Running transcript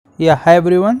Hi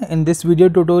everyone. In this video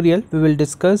tutorial, we will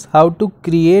discuss how to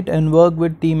create and work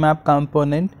with Tmap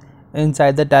component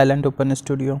inside the Talend Open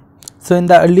Studio. So in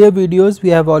the earlier videos, we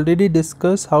have already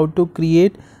discussed how to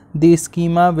create the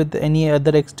schema with any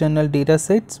other external data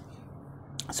sets.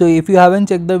 So if you haven't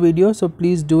checked the video, so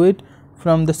please do it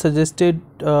from the suggested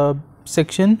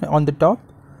section on the top.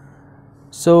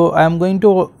 So I am going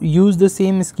to use the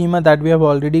same schema that we have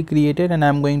already created, and I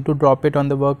am going to drop it on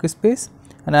the workspace,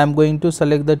 and I am going to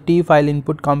select the T file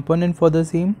input component for the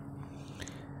same,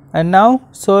 and now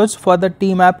search for the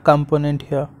tmap component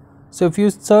here. So if you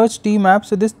search tmap,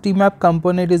 so this tmap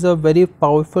component is a very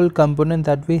powerful component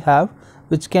that we have,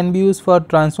 which can be used for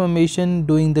transformation,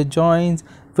 doing the joins,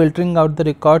 filtering out the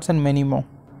records, and many more.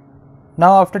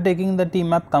 Now after taking the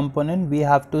tmap component, we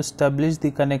have to establish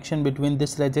the connection between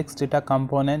this regex data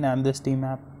component and this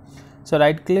tmap. So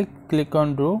right click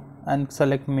on row and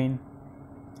select main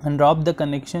and drop the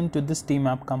connection to this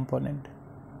tmap component.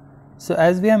 So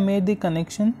as we have made the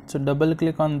connection, so double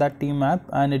click on that tmap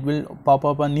and it will pop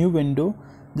up a new window.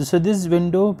 So this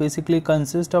window basically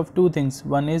consists of two things.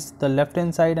 One is the left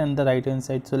hand side and the right hand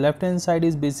side. So left hand side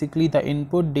is basically the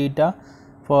input data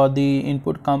for the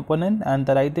input component, and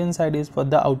the right hand side is for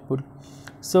the output.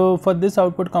 So for this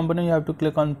output component, you have to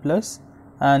click on plus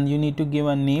and you need to give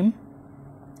a name,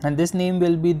 and this name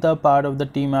will be the part of the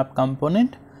tmap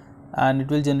component, and it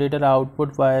will generate an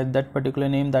output via that particular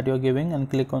name that you are giving, and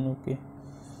click on OK.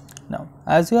 Now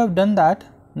as you have done that,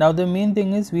 now the main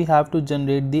thing is we have to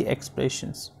generate the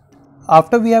expressions.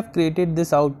 After we have created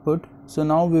this output, so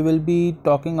now we will be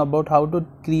talking about how to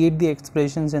create the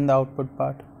expressions in the output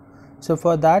part. So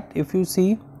for that, if you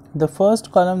see, the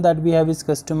first column that we have is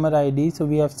customer ID, so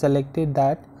we have selected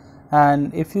that,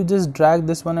 and if you just drag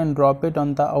this one and drop it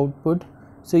on the output,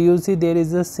 so you will see there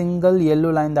is a single yellow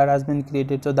line that has been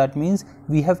created. So that means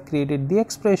we have created the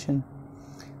expression.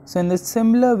 So in the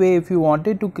similar way, if you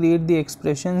wanted to create the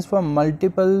expressions for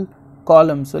multiple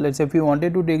columns, so let's say if you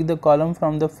wanted to take the column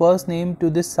from the first name to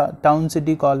this town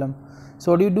city column,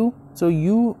 so what do you do? So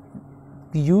you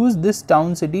use this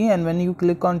town city, and when you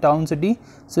click on town city,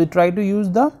 so try to use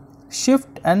the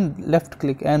shift and left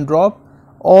click and drop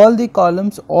all the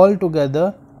columns all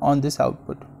together on this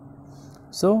output.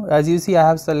 So as you see, I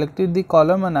have selected the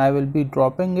column and I will be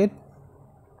dropping it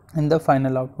in the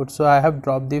final output. So I have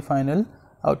dropped the final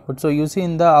output. So you see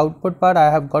in the output part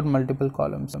I have got multiple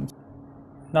columns.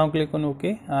 Now click on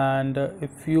OK, and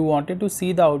if you wanted to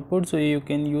see the output, so you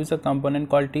can use a component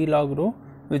called tlog_row,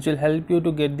 which will help you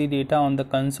to get the data on the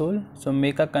console. So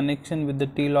make a connection with the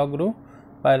tlog_row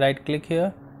by right click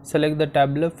here, select the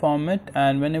tabular format,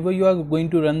 and whenever you are going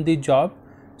to run the job,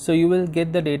 so you will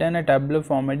get the data in a tabular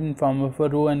format in form of a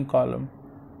row and column.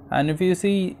 And if you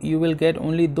see, you will get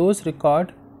only those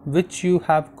record which you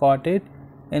have got it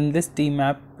in this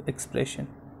tmap expression.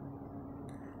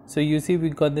 So you see we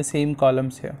got the same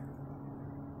columns here.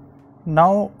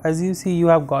 Now as you see, you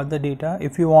have got the data.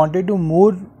 If you wanted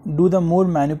to do the more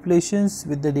manipulations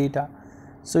with the data,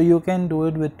 so you can do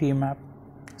it with tmap.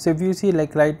 So if you see,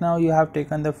 like right now you have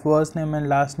taken the first name and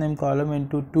last name column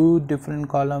into two different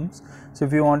columns. So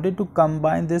if you wanted to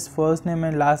combine this first name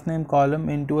and last name column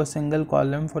into a single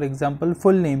column, for example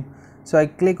full name, so I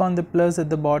click on the plus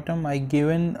at the bottom, I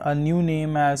given a new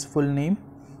name as full name,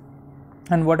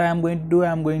 and what I am going to do,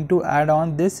 I am going to add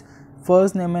on this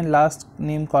first name and last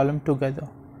name column together.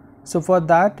 So for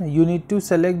that you need to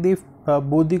select the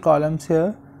both the columns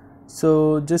here.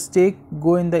 So just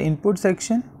go in the input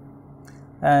section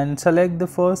and select the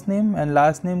first name and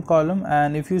last name column,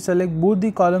 and if you select both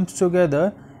the columns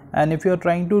together, and if you are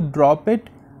trying to drop it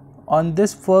on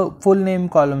this full name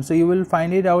column, so you will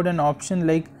find it out an option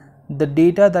like the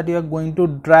data that you are going to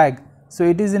drag, so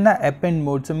it is in a append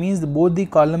mode, so means both the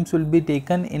columns will be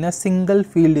taken in a single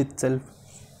field itself.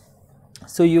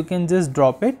 So you can just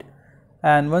drop it,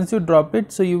 and once you drop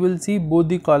it, so you will see both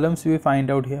the columns we find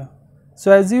out here.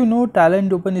 So as you know,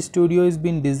 Talend Open Studio is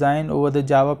been designed over the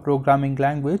Java programming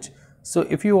language. So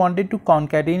if you wanted to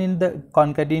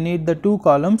concatenate the two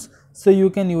columns, so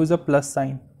you can use a plus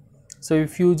sign. So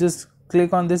if you just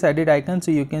click on this edit icon,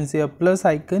 so you can see a plus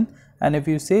icon, and if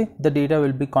you say, the data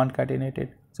will be concatenated.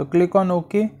 So click on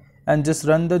OK and just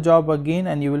run the job again,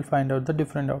 and you will find out the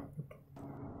different output.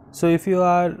 So if you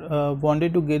are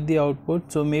wanted to get the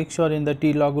output, so make sure in the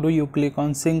tlog_row you click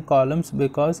on sync columns,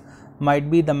 because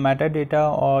might be the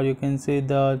metadata, or you can say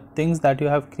the things that you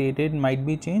have created might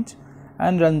be changed,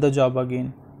 and run the job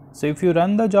again. So if you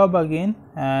run the job again,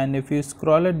 and if you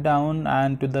scroll it down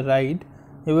and to the right,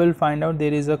 you will find out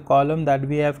there is a column that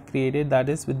we have created, that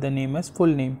is with the name as full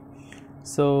name.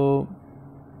 So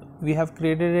we have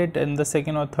created it in the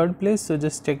second or third place, so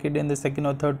just check it in the second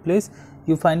or third place.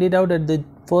 You find it out that the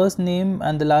first name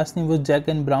and the last name was Jack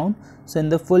and Brown, so in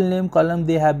the full name column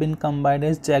they have been combined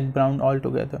as Jack Brown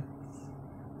altogether.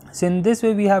 So in this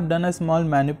way we have done a small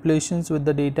manipulations with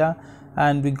the data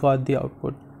and we got the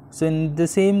output. So in the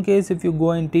same case, if you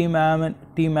go in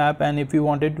Tmap and if you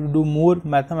wanted to do more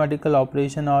mathematical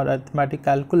operation or arithmetic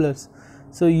calculus,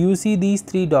 so you see these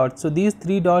three dots. So these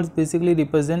three dots basically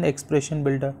represent expression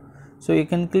builder. So you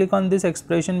can click on this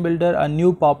expression builder, a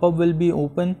new pop-up will be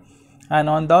open, and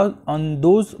on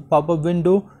those pop-up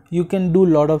window you can do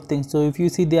lot of things. So if you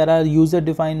see, there are user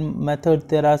defined methods,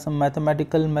 there are some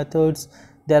mathematical methods,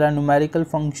 there are numerical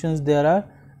functions, there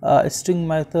are string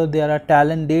method, there are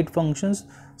Talend date functions.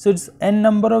 So it's n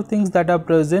number of things that are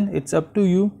present. It's up to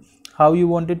you how you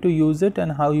wanted to use it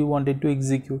and how you wanted to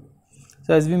execute.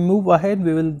 So as we move ahead,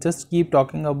 we will just keep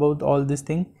talking about all this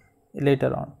thing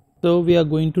later on. So we are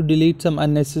going to delete some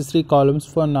unnecessary columns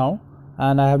for now,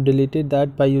 and I have deleted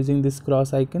that by using this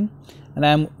cross icon, and I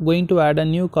am going to add a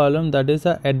new column, that is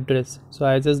a address. So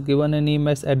I just given a name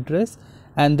as address,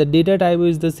 and the data type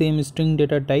is the same string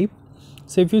data type.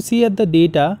 So if you see at the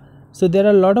data, so there are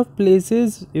a lot of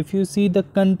places, if you see the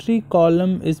country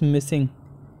column is missing,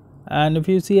 and if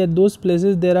you see at those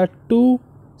places there are two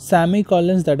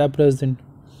semicolons that are present.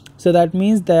 So that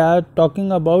means they are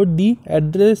talking about the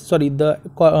address, the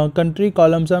country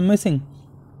columns are missing.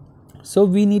 So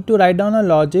we need to write down a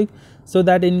logic so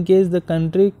that in case the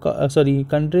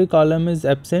country column is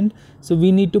absent, so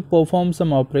we need to perform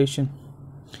some operation.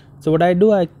 So what I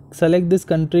do, I select this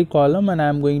country column and I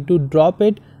am going to drop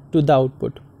it to the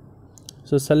output.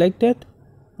 So select it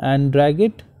and drag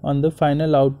it on the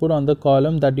final output on the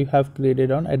column that you have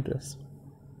created on address.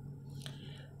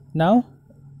 Now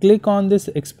click on this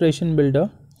expression builder,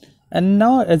 and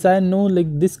now as I know,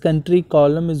 like this country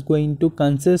column is going to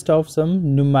consist of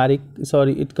some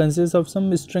it consists of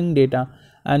some string data,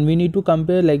 and we need to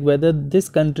compare like whether this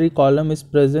country column is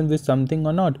present with something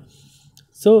or not.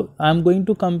 So I'm going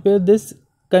to compare this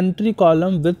country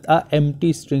column with a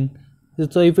empty string.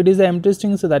 So if it is an empty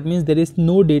string, so that means there is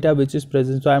no data which is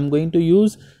present. So I'm going to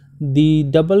use the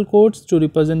double quotes to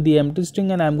represent the empty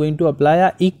string, and I'm going to apply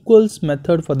a equals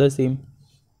method for the same.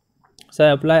 So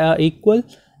I apply a equal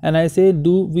and I say,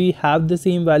 do we have the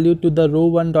same value to the row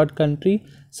 1 dot country?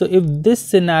 So if this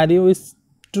scenario is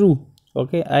true,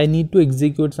 okay, I need to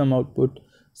execute some output.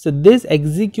 So this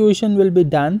execution will be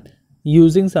done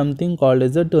using something called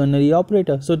as a ternary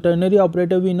operator. So ternary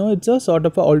operator, we know it's a sort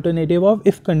of an alternative of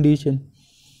if condition.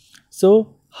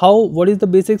 So what is the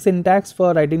basic syntax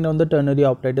for writing down the ternary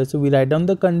operator? So we write down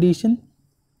the condition.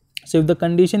 So if the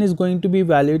condition is going to be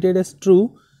evaluated as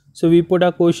true, so we put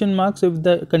a question mark. So if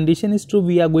the condition is true,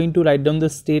 we are going to write down the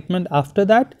statement after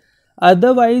that.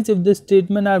 Otherwise, if the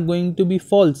statement are going to be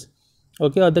false,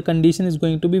 okay, or the condition is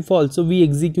going to be false, so we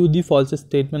execute the false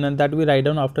statement, and that we write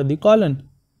down after the colon.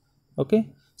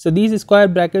 Okay, so these square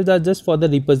brackets are just for the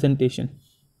representation.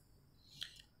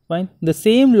 Fine. The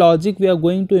same logic we are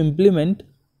going to implement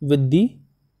with the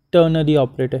ternary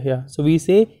operator here. So we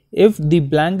say if the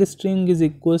blank string is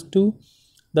equals to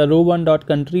the row 1 dot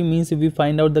country, means if we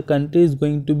find out the country is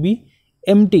going to be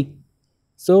empty.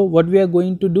 So what we are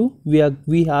going to do, we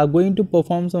are going to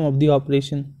perform some of the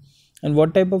operation. And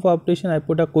what type of operation? I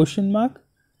put a question mark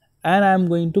and I am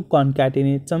going to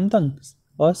concatenate something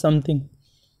or something.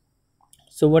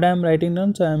 So what I am writing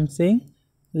down, so I am saying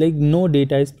like no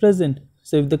data is present.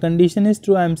 So if the condition is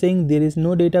true, I am saying there is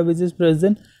no data which is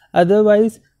present.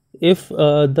 Otherwise, if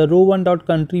the row 1 dot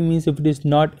country means if it is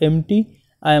not empty,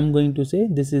 I am going to say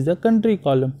this is a country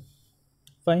column.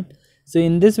 Fine. So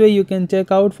in this way you can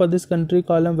check out for this country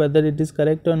column whether it is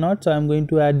correct or not. So I am going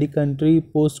to add the country,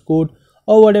 postcode,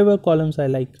 or whatever columns I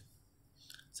like.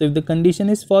 So if the condition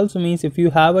is false, means if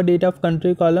you have a data of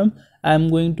country column, I am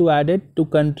going to add it to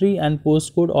country and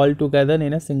postcode all together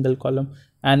in a single column.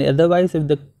 And otherwise, if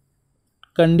the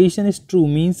condition is true,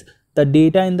 means the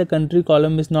data in the country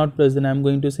column is not present, I am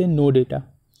going to say no data.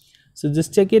 So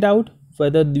just check it out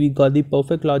whether we got the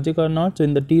perfect logic or not. So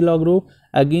in the T-log row,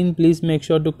 again please make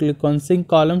sure to click on sync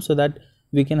column so that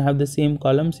we can have the same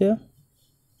columns here.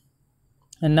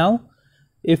 And now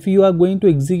if you are going to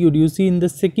execute, you see in the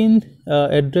second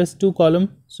address to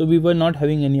column, so we were not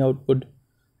having any output.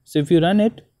 So if you run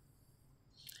it,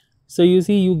 so you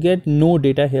see you get no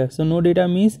data here. So no data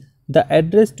means the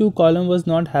address to column was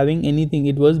not having anything,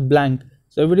 it was blank.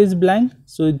 So if it is blank,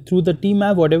 so through the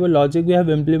tmap, whatever logic we have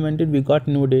implemented, we got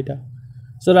no data.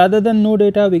 So rather than no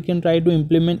data, we can try to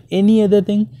implement any other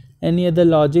thing, any other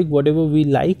logic, whatever we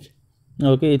like.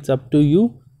 Okay, it's up to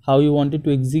you how you want it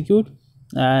to execute.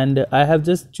 and I have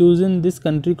just chosen this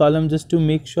country column just to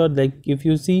make sure, like if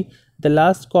you see the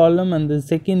last column and the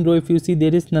second row, if you see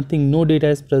there is nothing, no data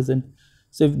is present.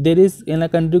 So if there is in a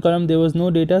country column there was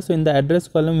no data, so in the address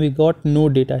column we got no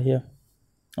data here.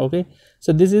 Okay,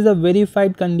 so this is a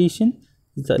verified condition.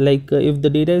 So like if the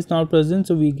data is not present,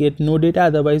 so we get no data,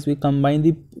 otherwise we combine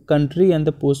the country and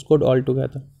the postcode all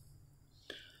together.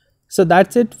 So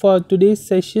that's it for today's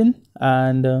session,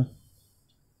 and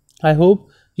I hope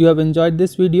you have enjoyed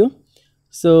this video.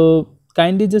 So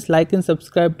kindly just like and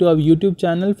subscribe to our YouTube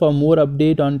channel for more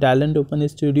update on Talend Open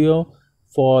Studio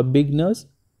for beginners.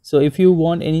 So if you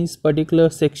want any particular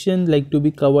section like to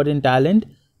be covered in Talend,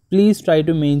 please try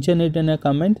to mention it in a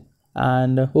comment,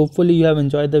 and hopefully you have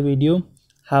enjoyed the video.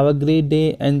 Have a great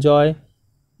day, enjoy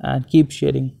and keep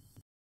sharing.